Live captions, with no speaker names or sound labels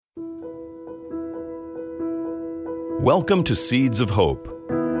Welcome to Seeds of Hope.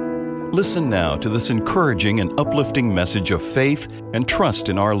 Listen now to this encouraging and uplifting message of faith and trust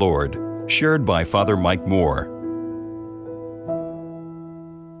in our Lord, shared by Father Mike Moore.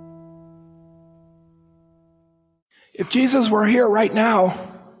 If Jesus were here right now,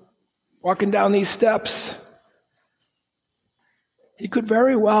 walking down these steps, he could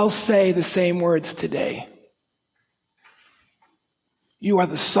very well say the same words today. You are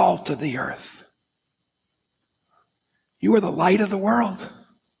the salt of the earth. You are the light of the world.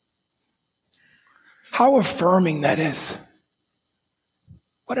 How affirming that is.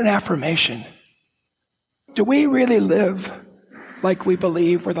 What an affirmation. Do we really live like we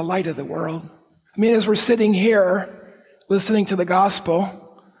believe we're the light of the world? I mean, as we're sitting here listening to the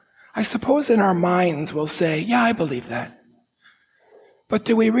gospel, I suppose in our minds we'll say, yeah, I believe that. But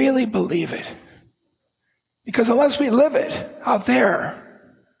do we really believe it? Because unless we live it out there,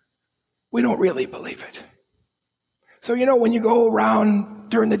 we don't really believe it. So, when you go around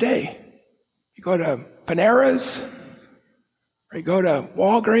during the day, you go to Panera's, or you go to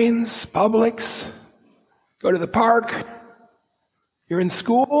Walgreens, Publix, go to the park, you're in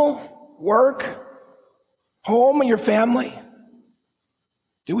school, work, home with your family.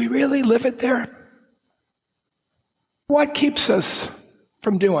 Do we really live it there? What keeps us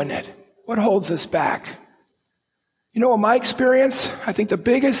from doing it? What holds us back? In my experience, I think the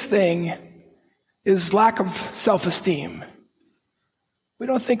biggest thing is lack of self-esteem. We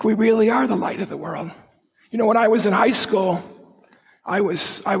don't think we really are the light of the world. When I was in high school, I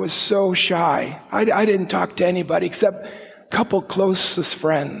was so shy. I didn't talk to anybody except a couple closest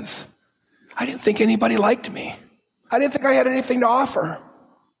friends. I didn't think anybody liked me. I didn't think I had anything to offer.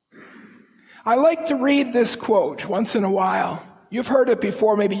 I like to read this quote once in a while. You've heard it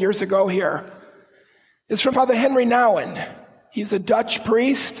before, maybe years ago here. It's from Father Henry Nouwen. He's a Dutch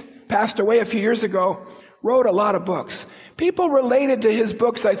priest, passed away a few years ago, wrote a lot of books. People related to his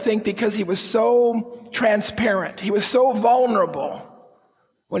books, I think, because he was so transparent. He was so vulnerable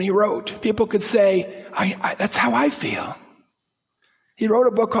when he wrote. People could say, that's how I feel. He wrote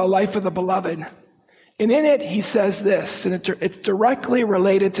a book called Life of the Beloved. And in it, he says this, and it's directly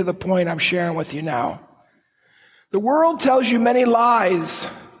related to the point I'm sharing with you now. The world tells you many lies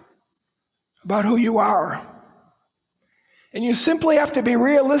about who you are. And you simply have to be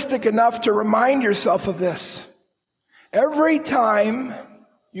realistic enough to remind yourself of this. Every time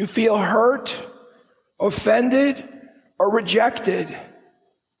you feel hurt, offended, or rejected,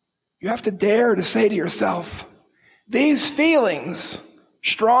 you have to dare to say to yourself, these feelings,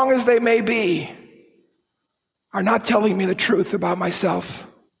 strong as they may be, are not telling me the truth about myself.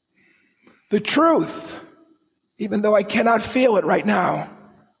 The truth, even though I cannot feel it right now,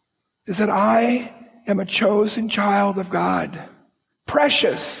 is that I am a chosen child of God,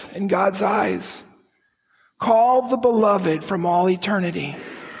 precious in God's eyes, called the beloved from all eternity,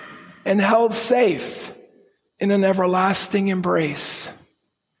 and held safe in an everlasting embrace.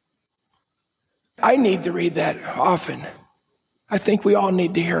 I need to read that often. I think we all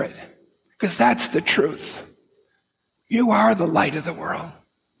need to hear it, because that's the truth. You are the light of the world.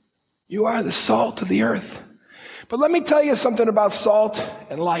 You are the salt of the earth. But let me tell you something about salt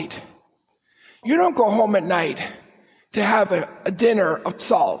and light. You don't go home at night to have a dinner of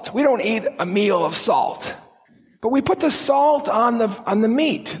salt. We don't eat a meal of salt. But we put the salt on the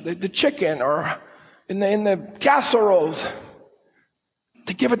meat, the chicken, or in the casseroles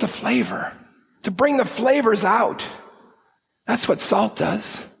to give it the flavor, to bring the flavors out. That's what salt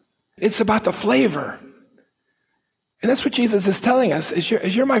does. It's about the flavor. And that's what Jesus is telling us.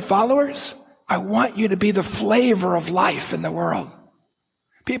 As you're my followers, I want you to be the flavor of life in the world.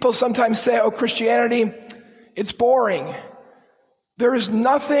 People sometimes say, Christianity, it's boring. There is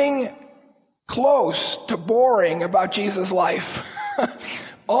nothing close to boring about Jesus' life.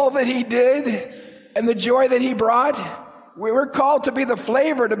 All that he did and the joy that he brought, we were called to be the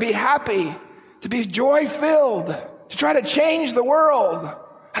flavor, to be happy, to be joy-filled, to try to change the world.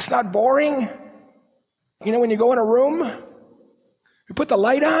 That's not boring. When you go in a room, you put the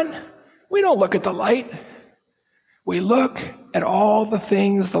light on, we don't look at the light. We look at all the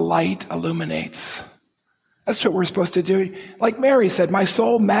things the light illuminates. That's what we're supposed to do. Like Mary said, my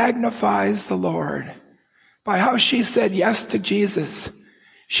soul magnifies the Lord. By how she said yes to Jesus,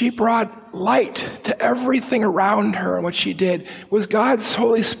 she brought light to everything around her, and what she did was God's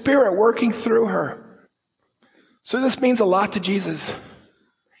Holy Spirit working through her. So this means a lot to Jesus,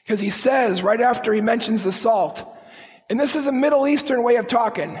 because he says, right after he mentions the salt, and this is a Middle Eastern way of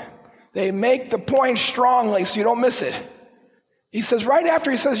talking. They make the point strongly so you don't miss it. He says, right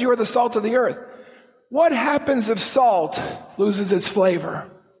after he says, you are the salt of the earth, what happens if salt loses its flavor?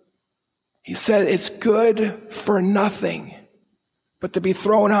 He said it's good for nothing but to be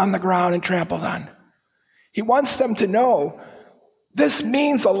thrown on the ground and trampled on. He wants them to know, this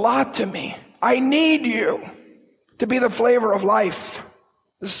means a lot to me. I need you to be the flavor of life,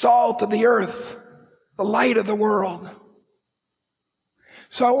 the salt of the earth, the light of the world.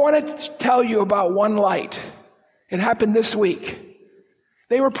 So I want to tell you about one light. It happened this week.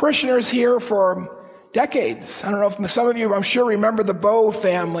 They were parishioners here for decades. I don't know if some of you, I'm sure, remember the Bow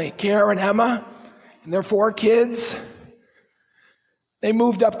family, Kara and Emma, and their 4 kids. They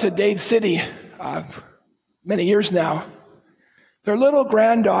moved up to Dade City many years now. Their little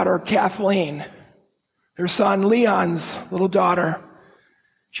granddaughter, Kathleen, their son Leon's little daughter,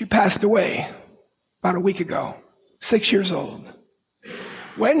 she passed away about a week ago, 6 years old.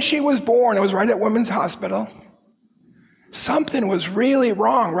 When she was born, it was right at Women's Hospital. Something was really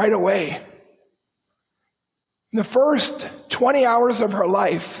wrong right away. In the first 20 hours of her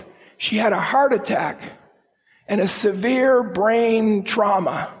life, she had a heart attack and a severe brain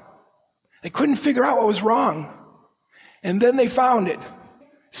trauma. They couldn't figure out what was wrong. And then they found it,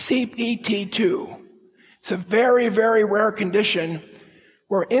 CPT2. It's a very, very rare condition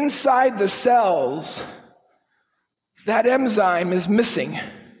where inside the cells, that enzyme is missing.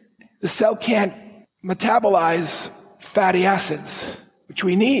 The cell can't metabolize fatty acids, which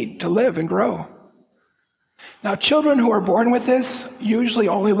we need to live and grow. Now, children who are born with this usually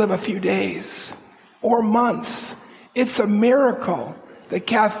only live a few days or months. It's a miracle that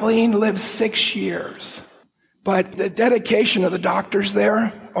Kathleen lived 6 years. But the dedication of the doctors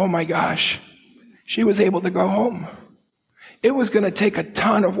there, oh my gosh, she was able to go home. It was going to take a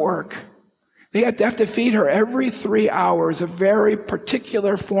ton of work. They had to have to feed her every 3 hours a very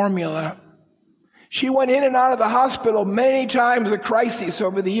particular formula. She went in and out of the hospital many times, a crisis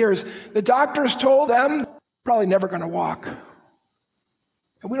over the years. The doctors told them, probably never going to walk.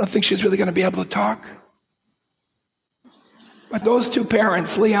 And we don't think she's really going to be able to talk. But those 2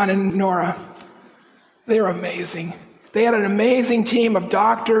 parents, Leon and Nora, they're amazing. They had an amazing team of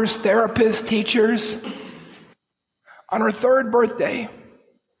doctors, therapists, teachers. On her 3rd birthday,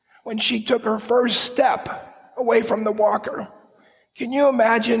 when she took her first step away from the walker, can you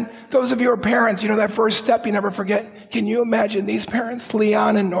imagine, those of you who are parents, you know that first step you never forget. Can you imagine these parents,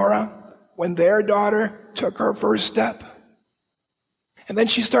 Leon and Nora, when their daughter took her first step? And then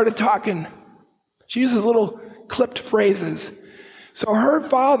she started talking. She uses little clipped phrases. So her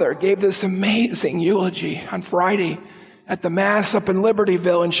father gave this amazing eulogy on Friday at the Mass up in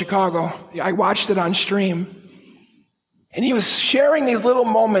Libertyville in Chicago. I watched it on stream. And he was sharing these little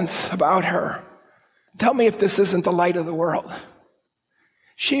moments about her. Tell me if this isn't the light of the world.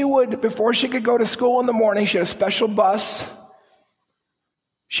 She would, before she could go to school in the morning, she had a special bus.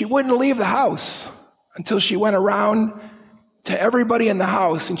 She wouldn't leave the house until she went around to everybody in the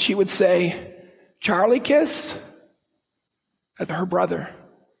house and she would say, Charlie kiss? That's her brother.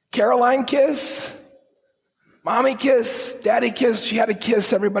 Caroline kiss? Mommy kiss? Daddy kiss? She had to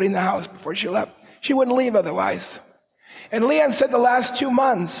kiss everybody in the house before she left. She wouldn't leave otherwise. And Leon said the last 2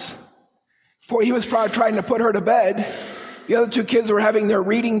 months, before he was probably trying to put her to bed, the other 2 kids were having their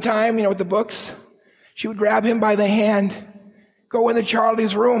reading time, with the books. She would grab him by the hand, go into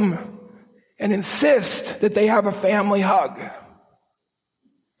Charlie's room, and insist that they have a family hug.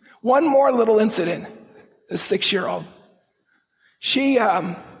 One more little incident, the 6-year-old. She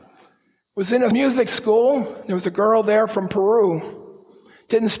was in a music school. There was a girl there from Peru.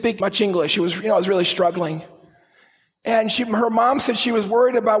 Didn't speak much English. She was, was really struggling. And her mom said she was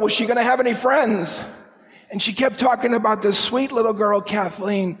worried about, was she going to have any friends? And she kept talking about this sweet little girl,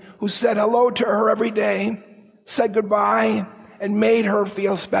 Kathleen, who said hello to her every day, said goodbye, and made her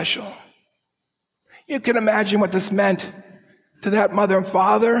feel special. You can imagine what this meant to that mother and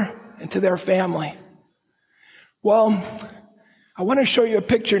father and to their family. Well, I want to show you a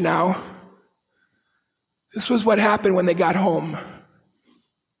picture now. This was what happened when they got home.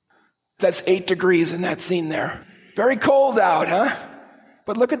 That's 8 degrees in that scene there. Very cold out, huh?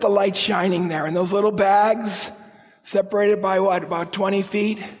 But look at the light shining there. And those little bags, separated by about 20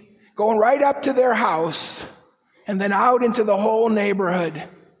 feet, going right up to their house and then out into the whole neighborhood.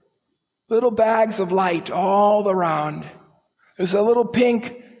 Little bags of light all around. There's a little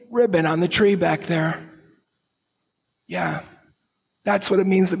pink ribbon on the tree back there. Yeah, that's what it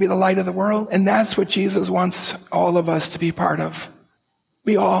means to be the light of the world. And that's what Jesus wants all of us to be part of.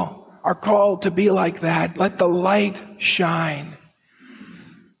 We all are called to be like that. Let the light shine.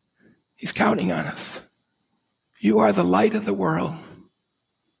 He's counting on us. You are the light of the world.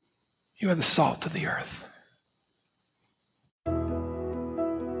 You are the salt of the earth.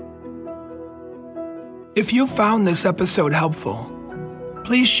 If you found this episode helpful,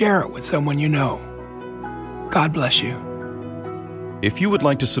 please share it with someone you know. God bless you. If you would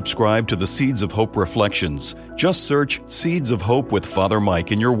like to subscribe to the Seeds of Hope Reflections, just search Seeds of Hope with Father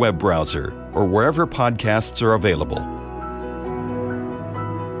Mike in your web browser or wherever podcasts are available.